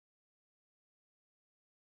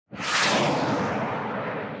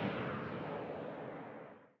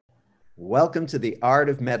Welcome to The Art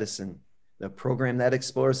of Medicine, the program that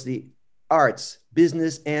explores the arts,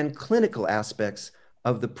 business, and clinical aspects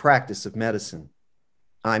of the practice of medicine.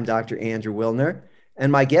 I'm Dr. Andrew Wilner,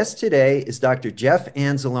 and my guest today is Dr. Jeff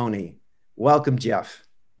Anzalone. Welcome, Jeff.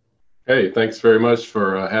 Hey, thanks very much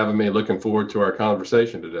for having me. Looking forward to our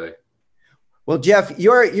conversation today. Well, Jeff,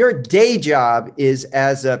 your day job is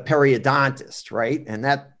as a periodontist, right? And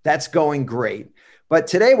that's going great. But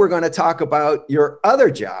today we're going to talk about your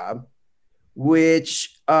other job,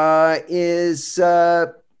 which is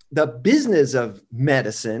the business of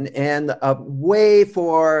medicine and a way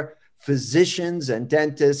for physicians and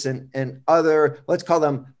dentists and other, let's call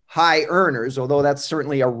them high earners, although that's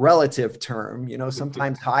certainly a relative term. You know,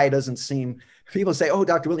 sometimes high doesn't seem, people say, oh,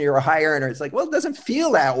 Dr. Wilner, you're a high earner. It's like, well, it doesn't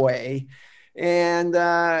feel that way. And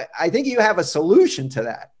I think you have a solution to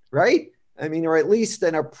that, right? I mean, or at least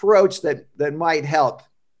an approach that might help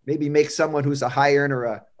maybe make someone who's a high earner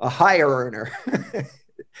a higher earner.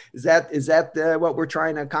 Is that what we're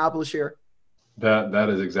trying to accomplish here? That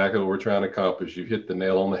is exactly what we're trying to accomplish. You've hit the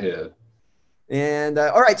nail on the head. And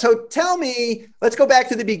all right, so tell me, let's go back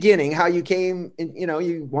to the beginning, how you came in,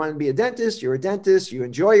 you wanted to be a dentist, you're a dentist, you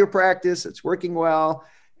enjoy your practice, it's working well.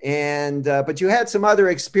 And, but you had some other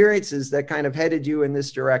experiences that kind of headed you in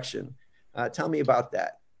this direction. Tell me about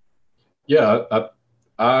that. Yeah,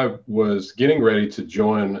 I was getting ready to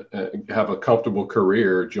join, have a comfortable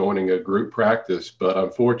career joining a group practice, but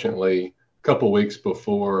unfortunately, a couple of weeks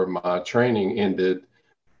before my training ended,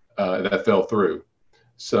 that fell through.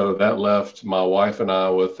 So that left my wife and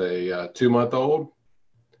I with a 2-month-old,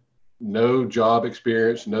 no job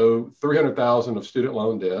experience, no $300,000 of student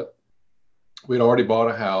loan debt. We'd already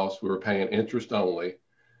bought a house. We were paying interest only.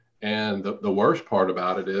 And the worst part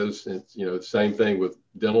about it is, it's, the same thing with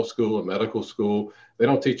dental school and medical school. They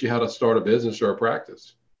don't teach you how to start a business or a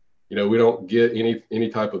practice. We don't get any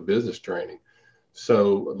type of business training.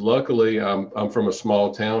 So luckily, I'm from a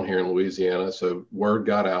small town here in Louisiana. So word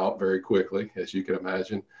got out very quickly, as you can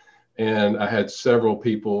imagine. And I had several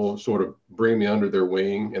people sort of bring me under their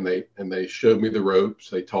wing, and they showed me the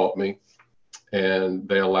ropes. They taught me, and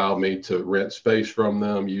they allowed me to rent space from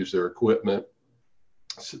them, use their equipment.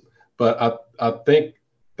 But I think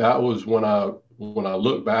that was when I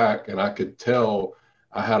look back, and I could tell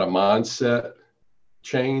I had a mindset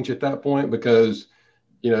change at that point, because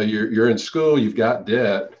you're in school, you've got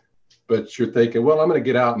debt, but you're thinking, well, I'm going to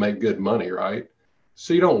get out and make good money, right?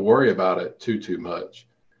 So you don't worry about it too much.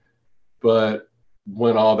 But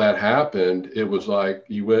when all that happened, it was like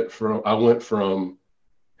I went from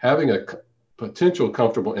having a potential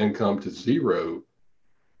comfortable income to zero.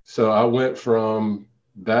 So I went from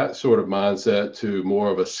that sort of mindset to more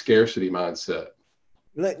of a scarcity mindset.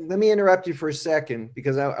 Let me interrupt you for a second,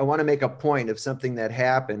 because I want to make a point of something that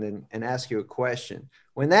happened and ask you a question.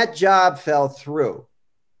 When that job fell through,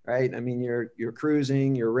 right? I mean, you're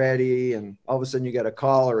cruising, you're ready, and all of a sudden you get a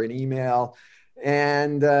call or an email.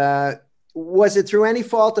 And was it through any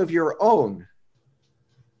fault of your own?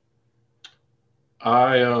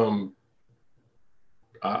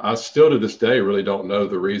 I still to this day really don't know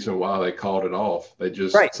the reason why they called it off. They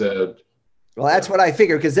just said. Well, that's what I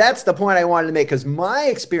figured, because that's the point I wanted to make, because my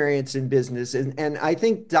experience in business, and I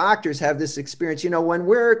think doctors have this experience, when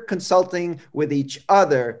we're consulting with each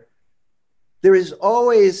other, there is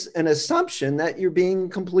always an assumption that you're being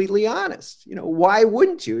completely honest. Why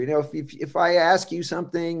wouldn't you? If I ask you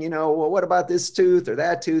something, well, what about this tooth or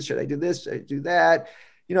that tooth? Should I do this? Should I do that?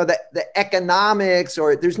 The economics,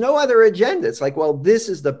 or there's no other agenda. It's like, well, this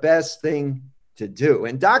is the best thing to do.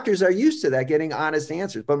 And doctors are used to that, getting honest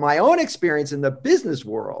answers. But my own experience in the business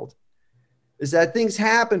world is that things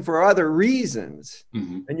happen for other reasons.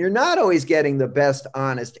 Mm-hmm. And you're not always getting the best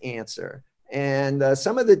honest answer. And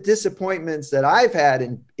some of the disappointments that I've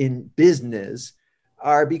had in business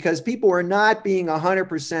are because people were not being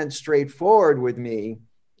 100% straightforward with me,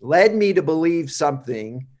 led me to believe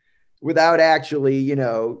something without actually,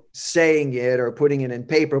 saying it or putting it in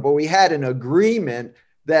paper. But we had an agreement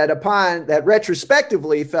that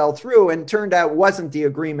retrospectively fell through and turned out wasn't the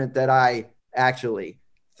agreement that I actually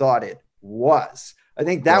thought it was. I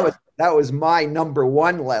think that was my number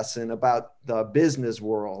one lesson about the business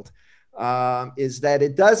world, is that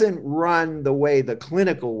it doesn't run the way the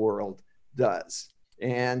clinical world does.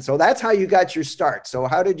 And so that's how you got your start. So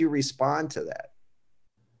how did you respond to that?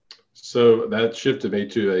 So that shifted me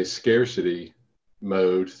to a scarcity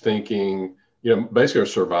mode, thinking, basically a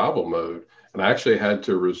survival mode. And I actually had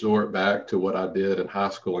to resort back to what I did in high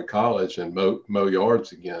school and college and mow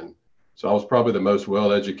yards again. So I was probably the most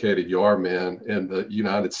well-educated yard man in the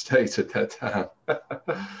United States at that time.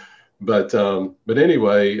 But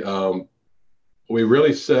anyway, we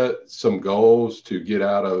really set some goals to get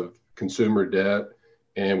out of consumer debt,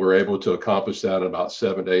 and we're able to accomplish that in about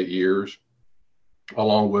 7 to 8 years,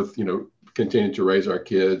 along with, continuing to raise our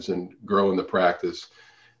kids and grow in the practice.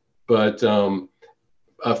 But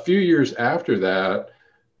a few years after that,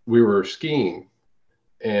 we were skiing,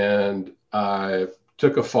 and I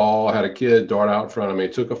took a fall. I had a kid dart out in front of me,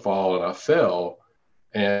 took a fall, and I fell,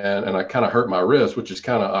 and I kind of hurt my wrist, which is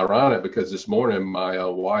kind of ironic because this morning my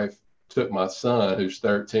wife took my son, who's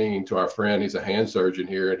 13, to our friend. He's a hand surgeon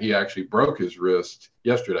here, and he actually broke his wrist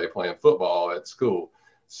yesterday playing football at school.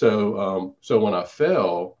 So when I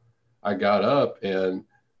fell, I got up, and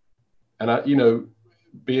I,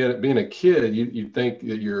 being a kid, you think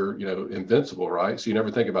that you're, invincible, right? So you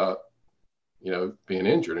never think about, being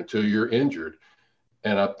injured until you're injured.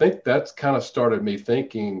 And I think that's kind of started me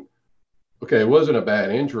thinking, okay, it wasn't a bad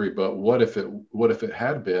injury, but what if it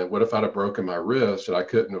had been? What if I'd have broken my wrist and I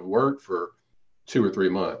couldn't have worked for 2 or 3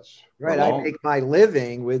 months? Right. I make my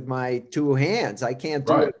living with my two hands. I can't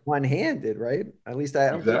do it one-handed, right? At least I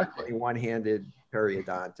don't think any one-handed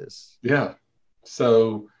periodontist. Yeah.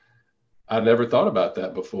 So I never thought about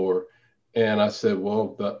that before. And I said,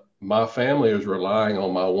 well, my family is relying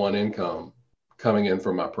on my one income coming in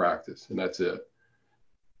from my practice, and that's it.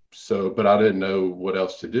 So, but I didn't know what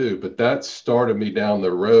else to do. But that started me down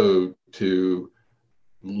the road to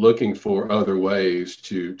looking for other ways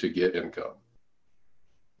to get income.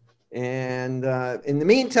 And in the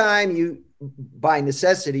meantime, by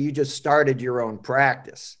necessity, you just started your own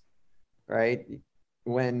practice, right?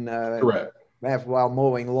 Correct. While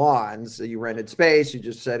mowing lawns, you rented space, you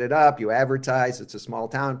just set it up, you advertised. It's a small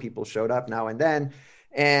town. People showed up now and then.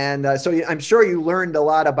 And so I'm sure you learned a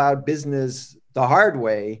lot about business the hard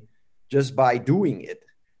way just by doing it,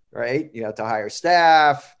 right? You have to hire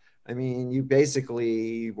staff. I mean, you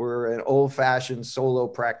basically were an old-fashioned solo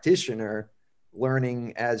practitioner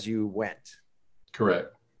learning as you went.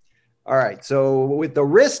 Correct. All right. So with the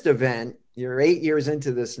wrist event, you're 8 years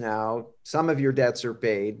into this now. Some of your debts are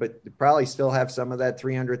paid, but you probably still have some of that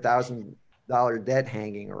 $300,000 debt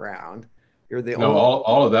hanging around.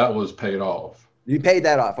 All of that was paid off. You paid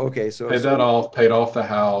that off. Okay. Paid that off, paid off the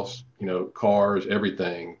house, cars,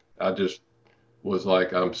 everything. I just was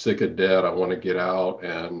like, I'm sick of debt. I want to get out.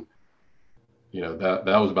 And, that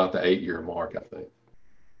was about the 8-year mark, I think.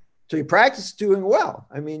 So you practiced doing well.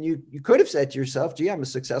 I mean, you could have said to yourself, gee, I'm a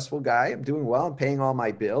successful guy. I'm doing well. I'm paying all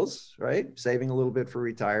my bills, right? Saving a little bit for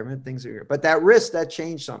retirement, things are, but that wrist, that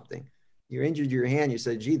changed something. You injured your hand. You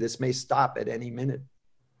said, gee, this may stop at any minute.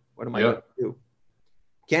 What am I going to do?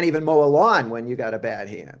 Can't even mow a lawn when you got a bad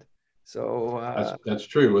hand. So that's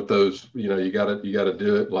true with those, you got to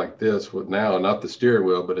do it like this with now, not the steering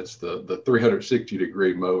wheel, but it's the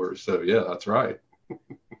 360-degree mower. So yeah, that's right.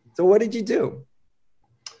 So what did you do?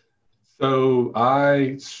 So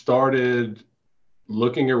I started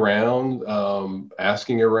looking around,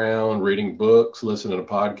 asking around, reading books, listening to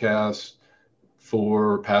podcasts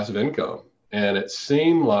for passive income. And it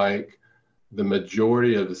seemed like the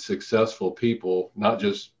majority of the successful people, not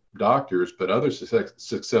just doctors, but other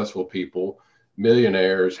successful people,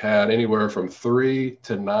 millionaires, had anywhere from 3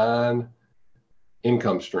 to 9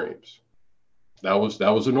 income streams. That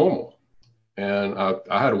was a normal. And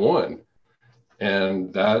I had one.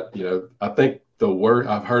 And that, I think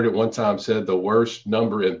I've heard it one time said the worst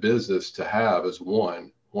number in business to have is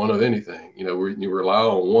one of anything. When you rely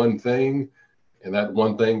on one thing and that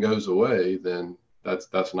one thing goes away, then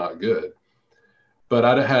that's not good. But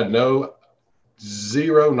I had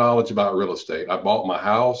zero knowledge about real estate. I bought my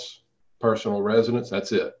house, personal residence,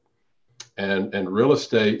 that's it. And real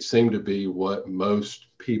estate seemed to be what most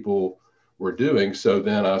people were doing. So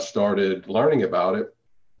then I started learning about it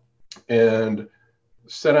and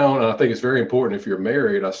sat down. And I think it's very important if you're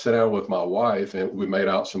married, I sat down with my wife and we made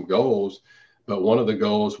out some goals. But one of the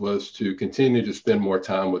goals was to continue to spend more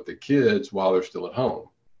time with the kids while they're still at home,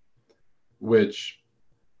 which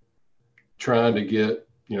trying to get,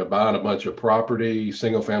 buying a bunch of property,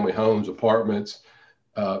 single family homes, apartments,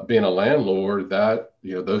 being a landlord, that,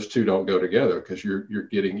 those two don't go together because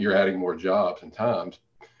you're adding more jobs and times.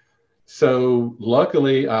 So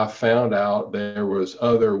luckily I found out there was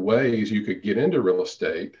other ways you could get into real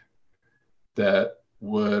estate that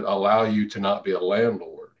would allow you to not be a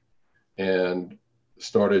landlord, and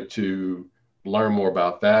started to learn more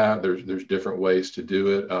about that. There's different ways to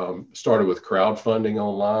do it. Started with crowdfunding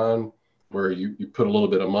online, where you put a little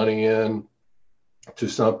bit of money in to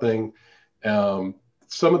something.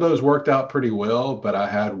 Some of those worked out pretty well, but I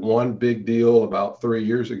had one big deal about 4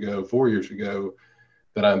 years ago,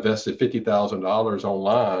 that I invested $50,000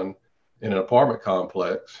 online in an apartment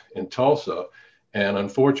complex in Tulsa. And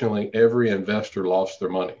unfortunately, every investor lost their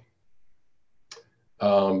money.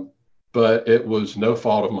 But it was no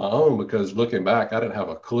fault of my own, because looking back, I didn't have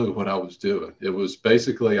a clue what I was doing. It was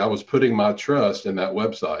basically, I was putting my trust in that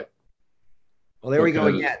website. Well, there we go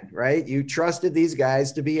again, right? You trusted these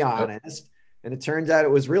guys to be honest. And it turns out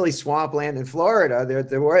it was really swampland in Florida.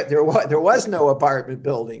 There was no apartment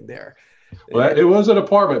building there. Well, it was an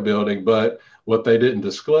apartment building, but what they didn't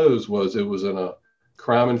disclose was it was in a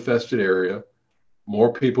crime-infested area.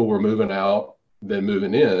 More people were moving out than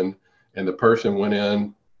moving in, and the person went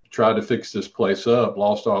in, tried to fix this place up,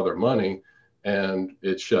 lost all their money, and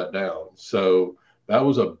it shut down. So that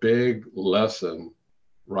was a big lesson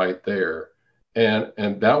right there. And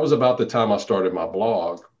that was about the time I started my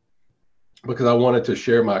blog, because I wanted to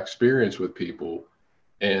share my experience with people.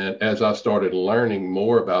 And as I started learning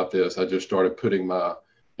more about this, I just started putting my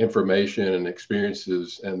information and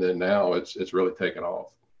experiences, and then now it's really taken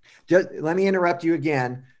off. Just let me interrupt you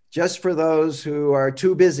again, just for those who are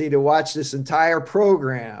too busy to watch this entire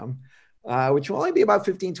program, which will only be about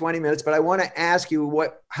 15, 20 minutes, but I want to ask you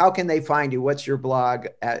how can they find you? What's your blog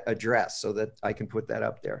address so that I can put that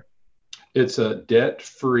up there? It's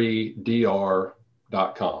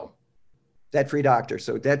debtfreedr.com. Debt-free doctor.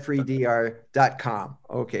 So debtfreedr.com.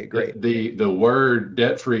 Okay, great. The word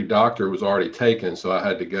debt-free doctor was already taken, so I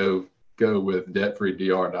had to go with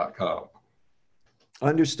debtfreedr.com.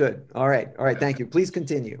 Understood. All right. Thank you. Please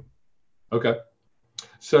continue. Okay.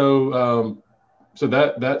 So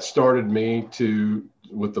that started me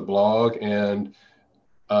with the blog, and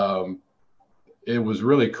it was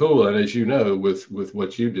really cool. And as you know, with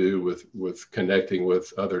what you do with connecting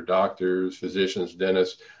with other doctors, physicians,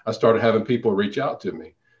 dentists, I started having people reach out to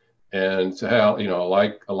me and say, how,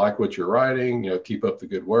 I like what you're writing, keep up the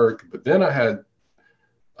good work. But then I had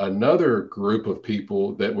another group of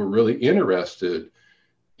people that were really interested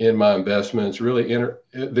in my investments, really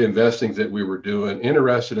the investings that we were doing,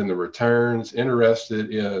 interested in the returns, interested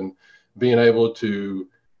in being able to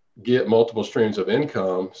get multiple streams of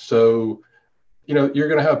income. So, you're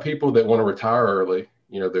going to have people that want to retire early.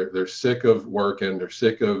 They're sick of working. They're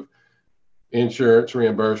sick of insurance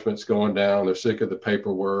reimbursements going down. They're sick of the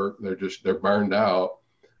paperwork. They're burned out.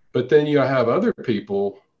 But then you have other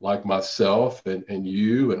people like myself and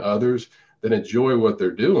you and others that enjoy what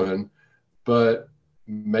they're doing, but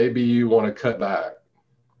maybe you want to cut back,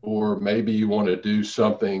 or maybe you want to do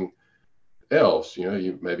something else.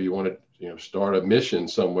 Maybe you want to, start a mission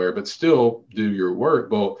somewhere, but still do your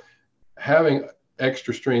work. Well, having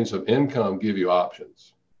extra streams of income give you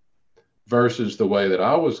options, versus the way that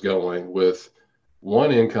I was going with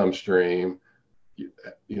one income stream,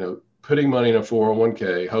 putting money in a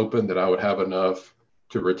 401k, hoping that I would have enough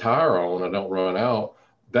to retire on, I don't run out.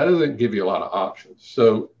 That doesn't give you a lot of options.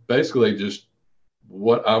 So basically, just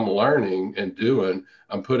what I'm learning and doing,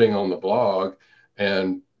 I'm putting on the blog,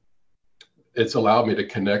 and it's allowed me to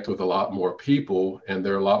connect with a lot more people, and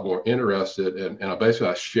they're a lot more interested. And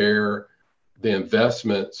I share the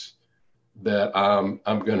investments that I'm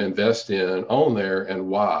going to invest in on there and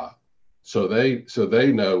why. So they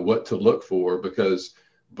know what to look for, because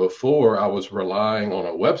before I was relying on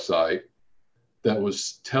a website that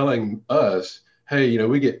was telling us, hey,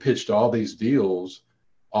 we get pitched all these deals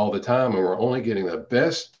all the time, and we're only getting the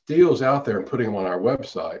best deals out there and putting them on our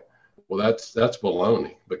website. Well, that's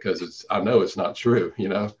baloney, because I know it's not true,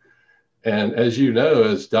 And as you know,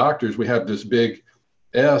 as doctors, we have this big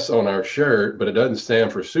S on our shirt, but it doesn't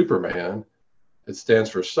stand for Superman. It stands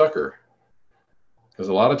for sucker. Because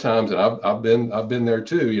a lot of times, and I've been there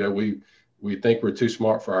too, we think we're too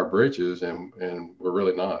smart for our britches, and we're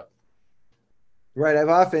really not. Right. I've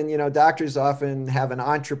often, doctors often have an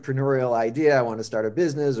entrepreneurial idea. I want to start a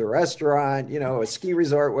business, a restaurant, a ski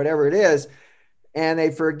resort, whatever it is. And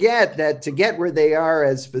they forget that to get where they are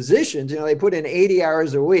as physicians, they put in 80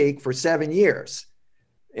 hours a week for 7 years.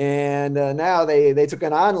 And now they took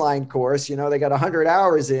an online course, they got 100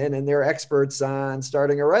 hours in, and they're experts on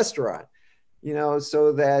starting a restaurant,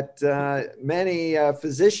 so that many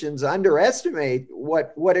physicians underestimate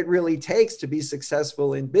what it really takes to be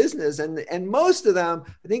successful in business. And most of them,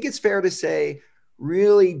 I think it's fair to say,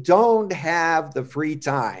 really don't have the free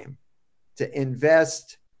time to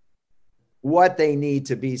invest what they need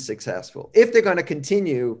to be successful if they're going to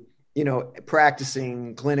continue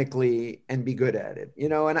practicing clinically and be good at it,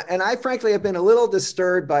 and I frankly have been a little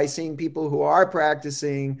disturbed by seeing people who are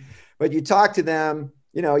practicing, but you talk to them,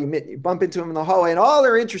 you bump into them in the hallway, and all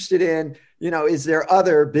they're interested in, is their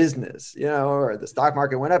other business, or the stock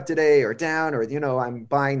market went up today or down, or, I'm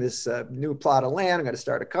buying this new plot of land, I'm going to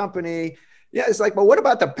start a company. Yeah. It's like, well, what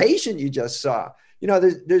about the patient you just saw?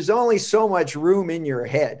 There's only so much room in your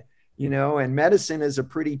head. and medicine is a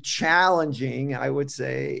pretty challenging, I would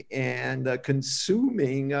say, and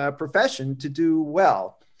consuming profession to do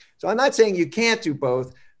well. So I'm not saying you can't do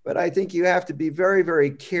both, but I think you have to be very, very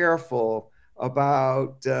careful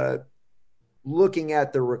about looking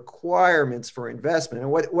at the requirements for investment.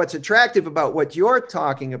 And what's attractive about what you're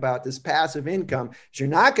talking about, this passive income, is you're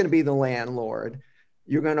not going to be the landlord.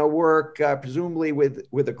 You're going to work presumably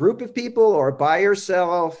with a group of people or by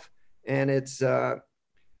yourself. And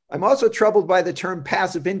I'm also troubled by the term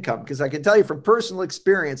passive income, because I can tell you from personal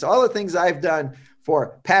experience, all the things I've done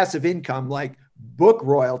for passive income, like book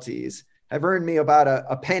royalties, have earned me about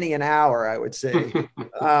a penny an hour, I would say,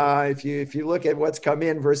 if you look at what's come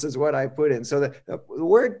in versus what I put in. So the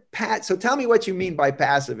word so tell me what you mean by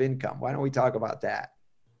passive income. Why don't we talk about that?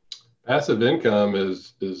 Passive income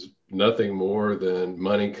is nothing more than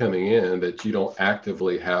money coming in that you don't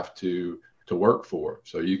actively have to work for.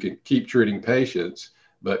 So you can keep treating patients,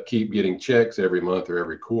 but keep getting checks every month or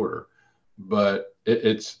every quarter. But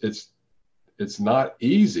it's not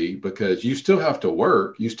easy, because you still have to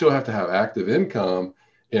work. You still have to have active income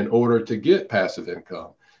in order to get passive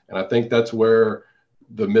income. And I think that's where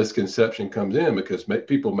the misconception comes in, because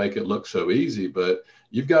people make it look so easy, but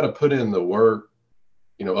you've got to put in the work,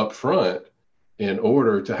 up front in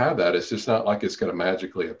order to have that. It's just not like it's going to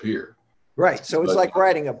magically appear. Right. So it's like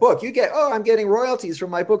writing a book. You get, I'm getting royalties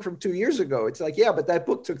from my book from 2 years ago. It's like, yeah, but that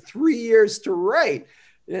book took 3 years to write.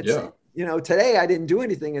 Today I didn't do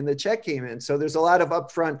anything and the check came in. So there's a lot of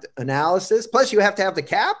upfront analysis. Plus you have to have the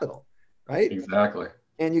capital, right? Exactly.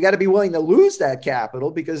 And you got to be willing to lose that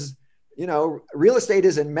capital, because, real estate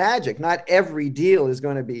isn't magic. Not every deal is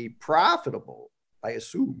going to be profitable, I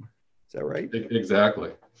assume. Is that right?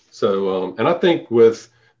 Exactly. So, and I think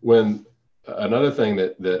when another thing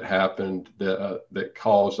that happened that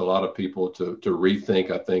caused a lot of people to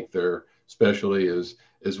rethink, I think their specialty is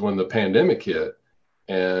when the pandemic hit.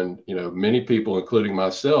 And, many people, including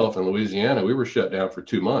myself in Louisiana, we were shut down for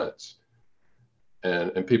 2 months.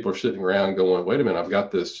 And people are sitting around going, wait a minute, I've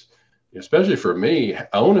got this, especially for me,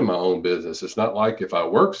 owning my own business. It's not like if I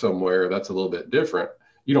work somewhere, that's a little bit different.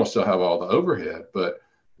 You don't still have all the overhead. But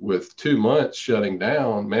with 2 months shutting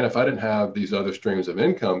down, man, if I didn't have these other streams of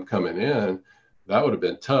income coming in, that would have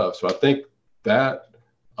been tough. So I think that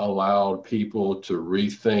allowed people to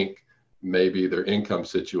rethink maybe their income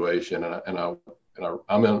situation. And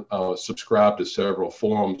I'm subscribed to several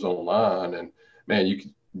forums online, and man,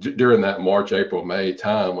 during that March, April, May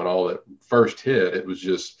time when all that first hit, it was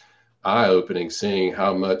just eye-opening seeing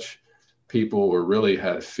how much people really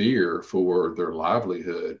had fear for their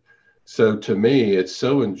livelihood. So to me, it's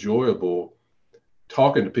so enjoyable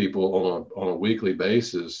talking to people on a weekly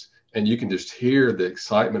basis, and you can just hear the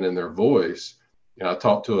excitement in their voice. I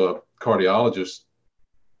talked to a cardiologist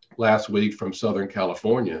last week from Southern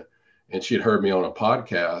California, and she had heard me on a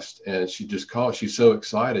podcast, and she just called. She's so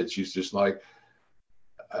excited. She's just like,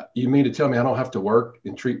 you mean to tell me I don't have to work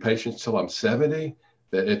and treat patients till I'm 70?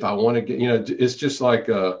 That if I want to get, it's just like,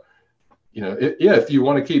 if you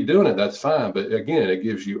want to keep doing it, that's fine. But again, it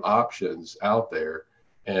gives you options out there.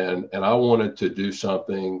 And I wanted to do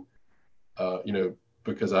something,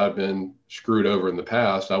 because I've been screwed over in the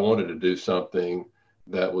past. I wanted to do something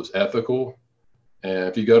that was ethical. And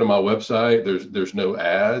if you go to my website, there's no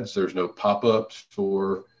ads, there's no pop-ups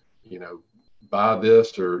for, buy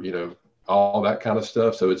this or, all that kind of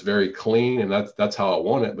stuff. So it's very clean, and that's how I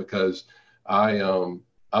want it, because I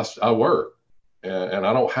work and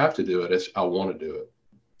I don't have to do it. I want to do it.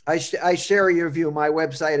 I share your view. My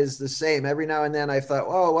website is the same. Every now and then I thought,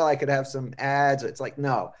 oh, well, I could have some ads. It's like,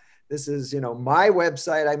 no, this is, my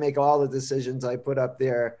website. I make all the decisions. I put up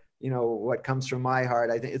there, what comes from my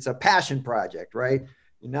heart. I think it's a passion project, right?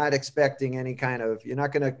 You're not expecting you're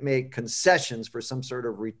not going to make concessions for some sort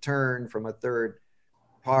of return from a third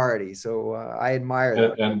party. So I admire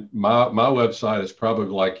that. And my website is probably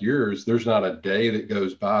like yours. There's not a day that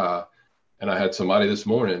goes by, and I had somebody this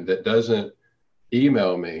morning that doesn't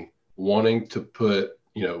email me wanting to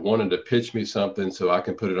pitch me something so I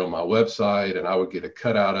can put it on my website and I would get a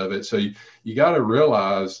cut out of it. So you got to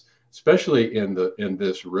realize, especially in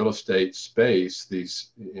this real estate space,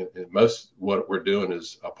 most what we're doing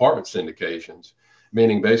is apartment syndications,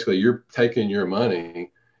 meaning basically you're taking your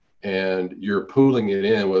money and you're pooling it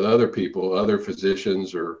in with other people, other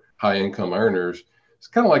physicians or high income earners. It's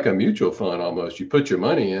kind of like a mutual fund almost. You put your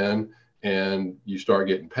money in and you start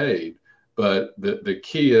getting paid. But the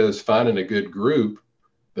key is finding a good group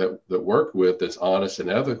that work with that's honest and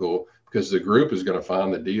ethical, because the group is going to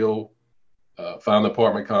find the deal, find the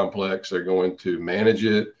apartment complex. They're going to manage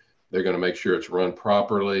it. They're going to make sure it's run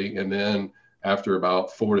properly. And then after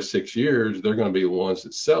about 4 to 6 years, they're going to be the ones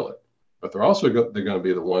that sell it. but they're going to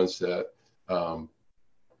be the ones that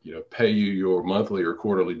pay you your monthly or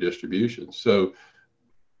quarterly distributions. So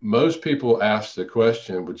most people ask the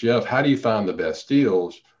question, well, Jeff, how do you find the best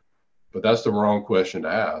deals? But that's the wrong question to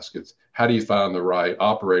ask. It's how do you find the right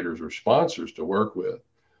operators or sponsors to work with?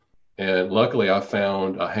 And luckily, I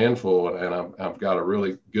found a handful, and I've got a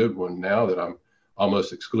really good one now that I'm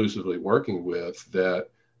almost exclusively working with that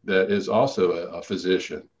is also a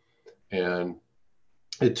physician. And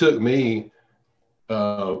it took me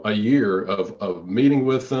a year of meeting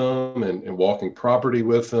with them and walking property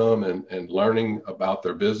with them and learning about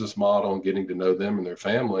their business model and getting to know them and their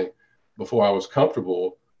family before I was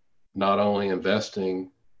comfortable not only investing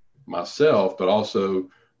myself, but also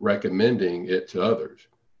recommending it to others.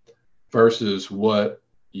 Versus what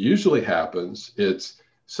usually happens, it's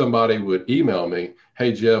somebody would email me,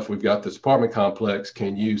 hey, Jeff, we've got this apartment complex.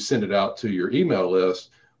 Can you send it out to your email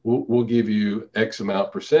list? We'll give you X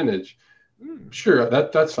amount percentage. Sure,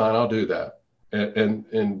 that's fine. I'll do that.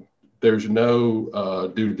 And there's no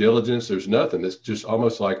due diligence. There's nothing. It's just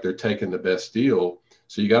almost like they're taking the best deal.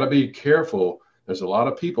 So you got to be careful. There's a lot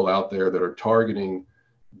of people out there that are targeting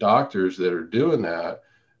doctors that are doing that,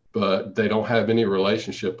 but they don't have any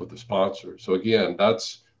relationship with the sponsor. So again,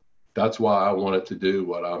 that's why I wanted to do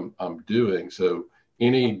what I'm doing. So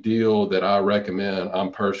any deal that I recommend,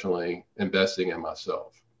 I'm personally investing in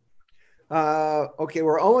myself. Okay,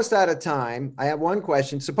 we're almost out of time. I have one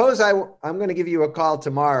question. Suppose I'm going to give you a call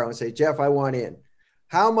tomorrow and say, Jeff, I want in.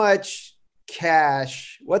 How much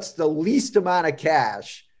cash? What's the least amount of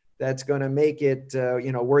cash that's going to make it,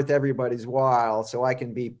 worth everybody's while so I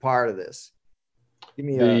can be part of this? Give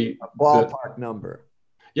me a ballpark number.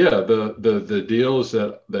 Yeah, the deals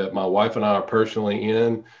that my wife and I are personally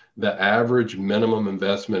in, the average minimum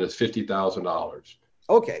investment is $50,000.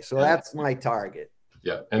 Okay, so that's my target.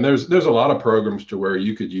 Yeah, and there's a lot of programs to where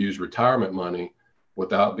you could use retirement money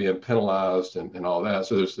without being penalized and all that.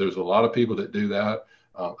 So there's a lot of people that do that.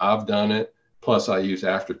 I've done it. Plus, I use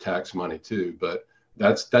after-tax money too, but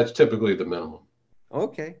that's typically the minimum.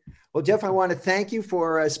 Okay. Well, Jeff, I want to thank you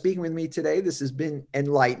for speaking with me today. This has been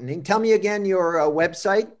enlightening. Tell me again your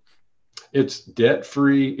website. It's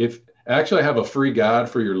debt-free. Actually, I have a free guide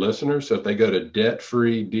for your listeners. So if they go to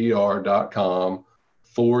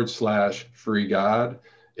debtfreedr.com/free guide,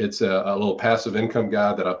 it's a little passive income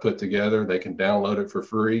guide that I put together. They can download it for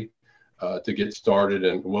free to get started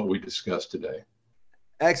in what we discussed today.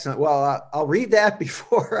 Excellent. Well, I'll read that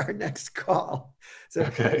before our next call. So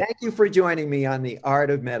okay. Thank you for joining me on The Art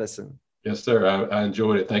of Medicine. Yes, sir. I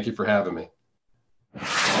enjoyed it. Thank you for having me.